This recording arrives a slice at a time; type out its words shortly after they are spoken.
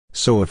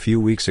So a few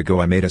weeks ago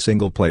I made a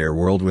single-player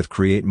world with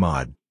Create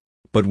Mod.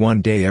 But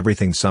one day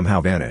everything somehow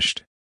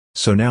vanished.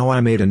 So now I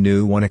made a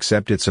new one,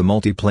 except it's a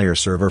multiplayer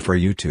server for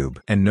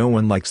YouTube. And no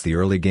one likes the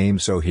early game,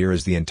 so here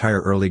is the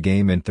entire early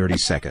game in 30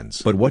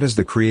 seconds. But what is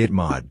the Create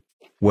Mod?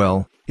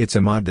 Well, it's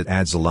a mod that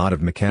adds a lot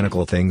of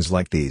mechanical things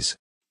like these.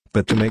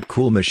 But to make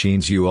cool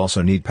machines you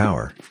also need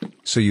power.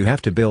 So you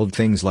have to build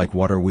things like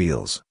water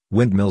wheels,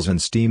 windmills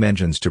and steam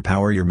engines to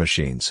power your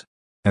machines.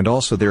 And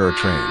also there are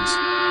trains.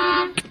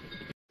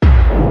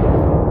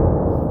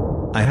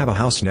 I have a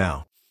house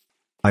now.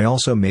 I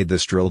also made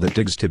this drill that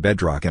digs to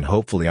bedrock, and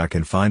hopefully I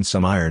can find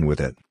some iron with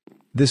it.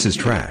 This is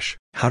trash.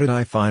 How did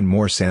I find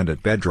more sand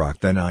at bedrock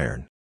than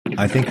iron?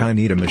 I think I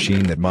need a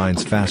machine that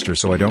mines faster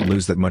so I don't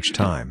lose that much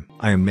time.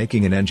 I am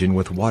making an engine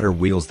with water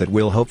wheels that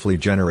will hopefully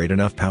generate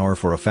enough power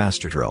for a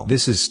faster drill.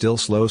 This is still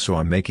slow, so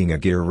I'm making a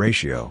gear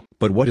ratio.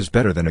 But what is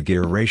better than a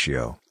gear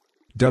ratio?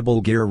 Double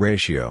gear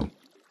ratio.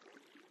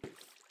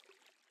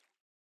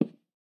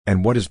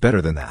 And what is better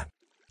than that?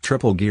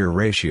 Triple gear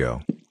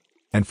ratio.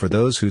 And for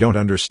those who don't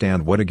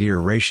understand what a gear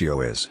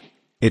ratio is,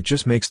 it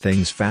just makes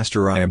things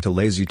faster. I am too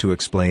lazy to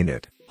explain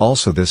it.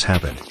 Also, this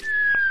happened.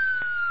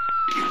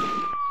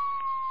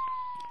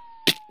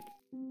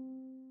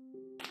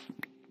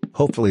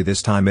 Hopefully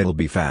this time it'll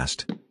be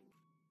fast.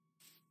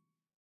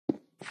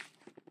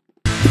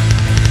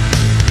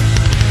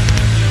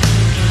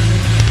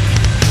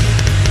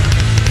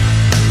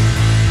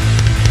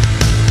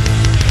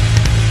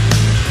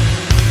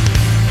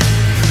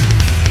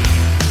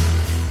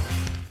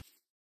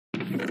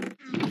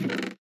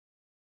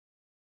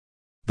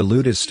 The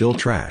loot is still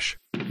trash.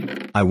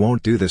 I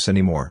won't do this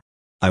anymore.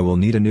 I will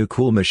need a new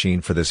cool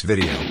machine for this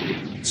video.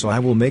 So I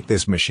will make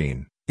this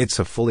machine. It's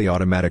a fully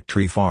automatic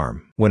tree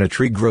farm. When a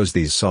tree grows,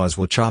 these saws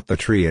will chop the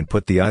tree and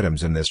put the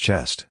items in this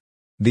chest.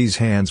 These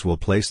hands will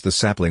place the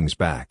saplings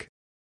back.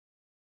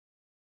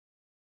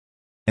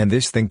 And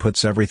this thing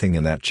puts everything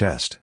in that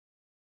chest.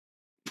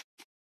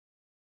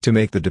 To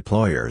make the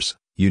deployers,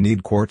 you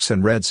need quartz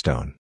and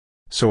redstone.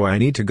 So I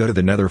need to go to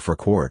the Nether for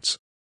quartz.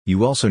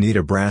 You also need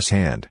a brass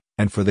hand,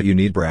 and for that you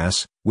need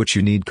brass, which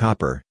you need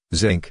copper,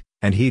 zinc,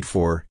 and heat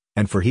for,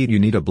 and for heat you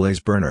need a blaze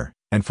burner,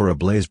 and for a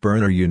blaze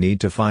burner you need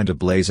to find a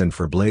blaze, and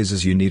for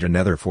blazes you need a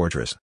nether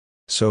fortress.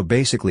 So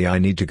basically I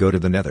need to go to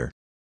the Nether.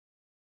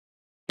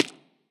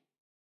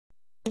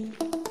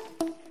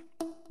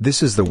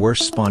 This is the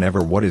worst spawn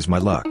ever. What is my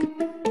luck?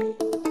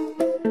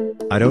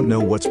 I don't know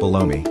what's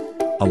below me.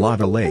 A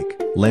lava lake,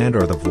 land,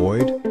 or the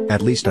void.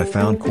 At least I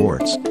found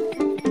quartz.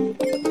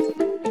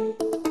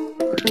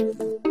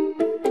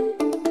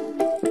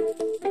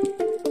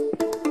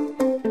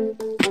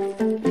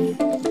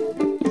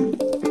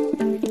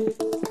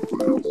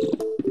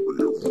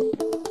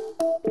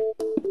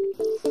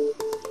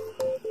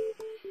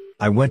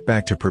 I went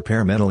back to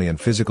prepare mentally and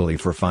physically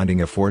for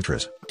finding a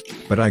fortress.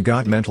 But I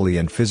got mentally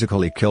and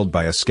physically killed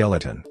by a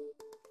skeleton.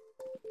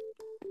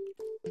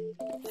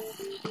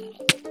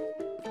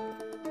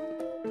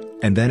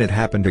 And then it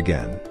happened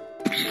again.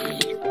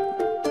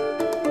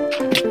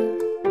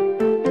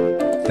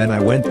 Then I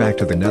went back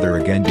to the Nether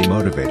again,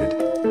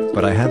 demotivated.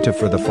 But I had to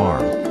for the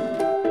farm.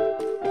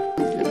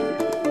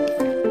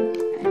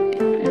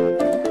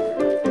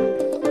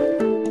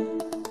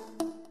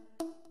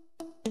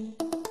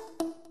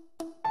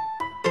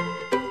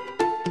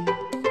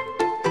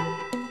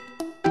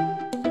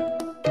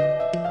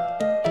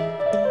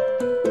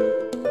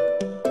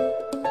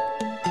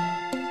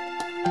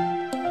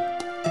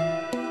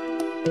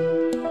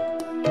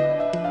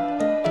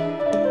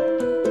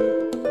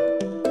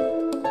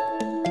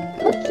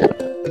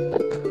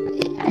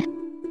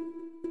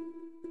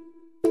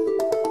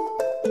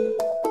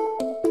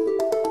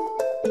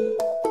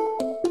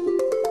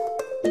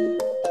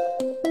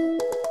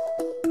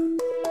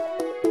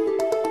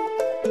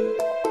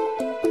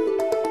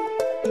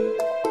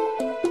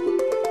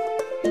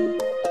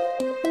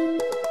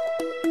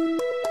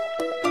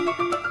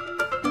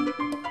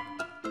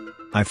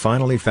 I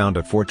finally found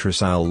a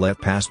fortress. I'll let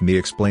past me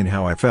explain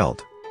how I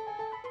felt.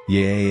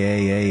 Yay,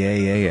 yay, yay,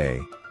 yay, yay,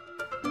 yay.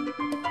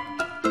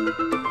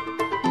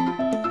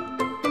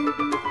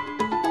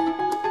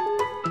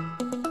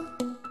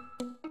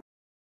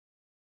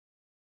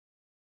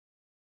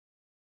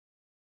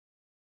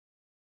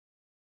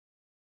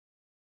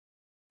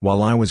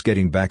 While I was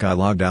getting back, I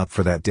logged out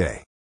for that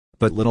day.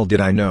 But little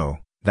did I know,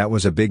 that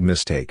was a big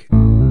mistake.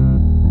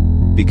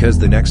 Because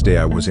the next day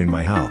I was in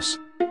my house.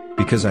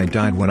 Because I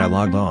died when I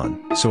logged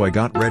on, so I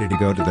got ready to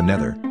go to the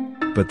Nether.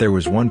 But there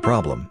was one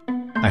problem.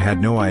 I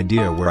had no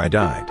idea where I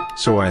died,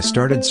 so I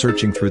started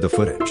searching through the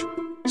footage.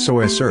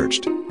 So I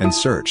searched, and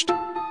searched,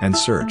 and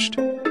searched.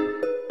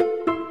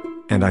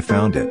 And I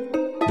found it.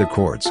 The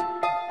quartz.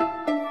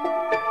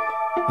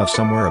 Of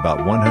somewhere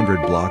about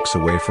 100 blocks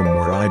away from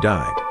where I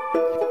died.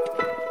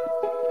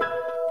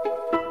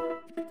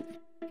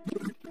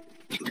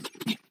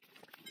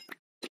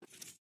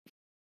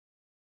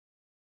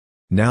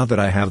 Now that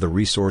I have the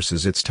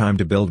resources, it's time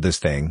to build this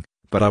thing,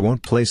 but I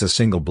won't place a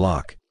single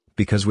block,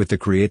 because with the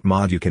Create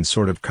mod you can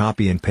sort of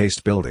copy and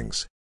paste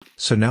buildings.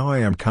 So now I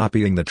am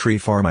copying the tree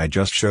farm I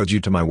just showed you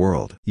to my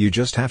world. You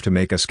just have to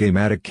make a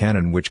schematic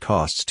cannon which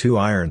costs 2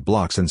 iron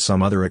blocks and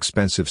some other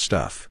expensive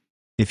stuff.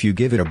 If you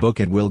give it a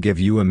book it will give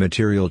you a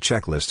material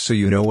checklist so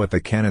you know what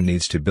the cannon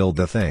needs to build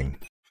the thing.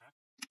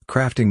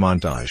 Crafting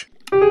montage.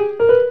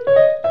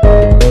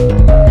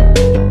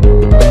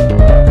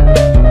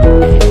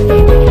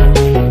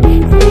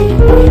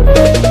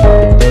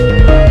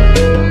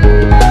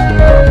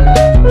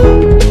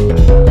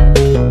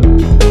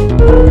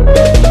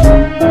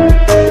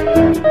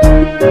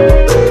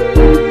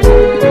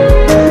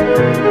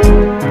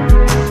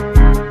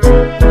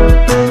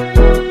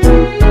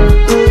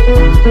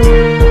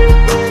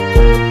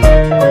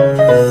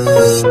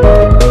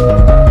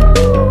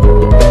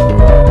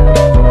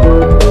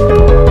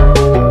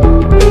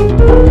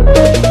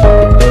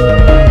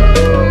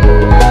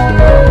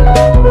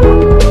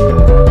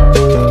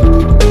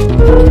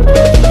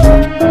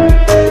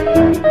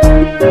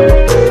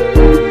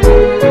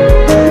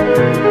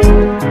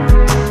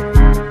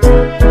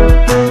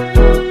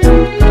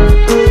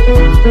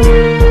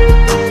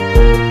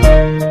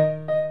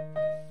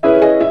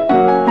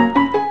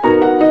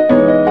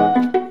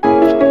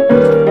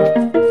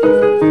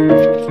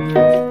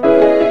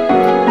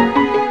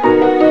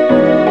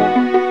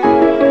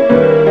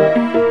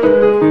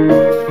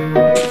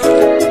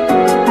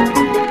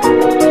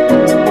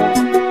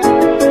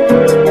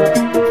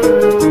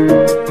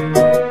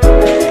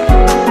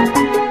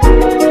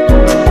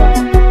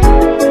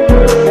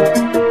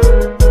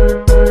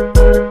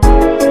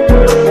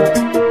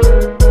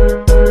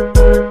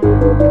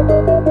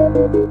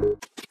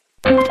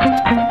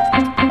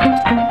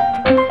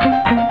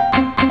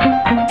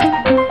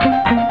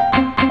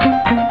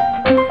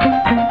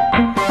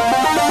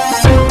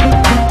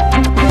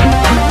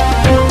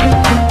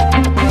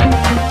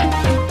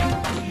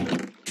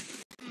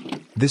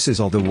 This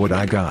is all the wood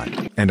I got,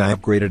 and I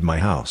upgraded my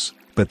house,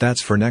 but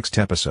that's for next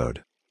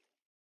episode.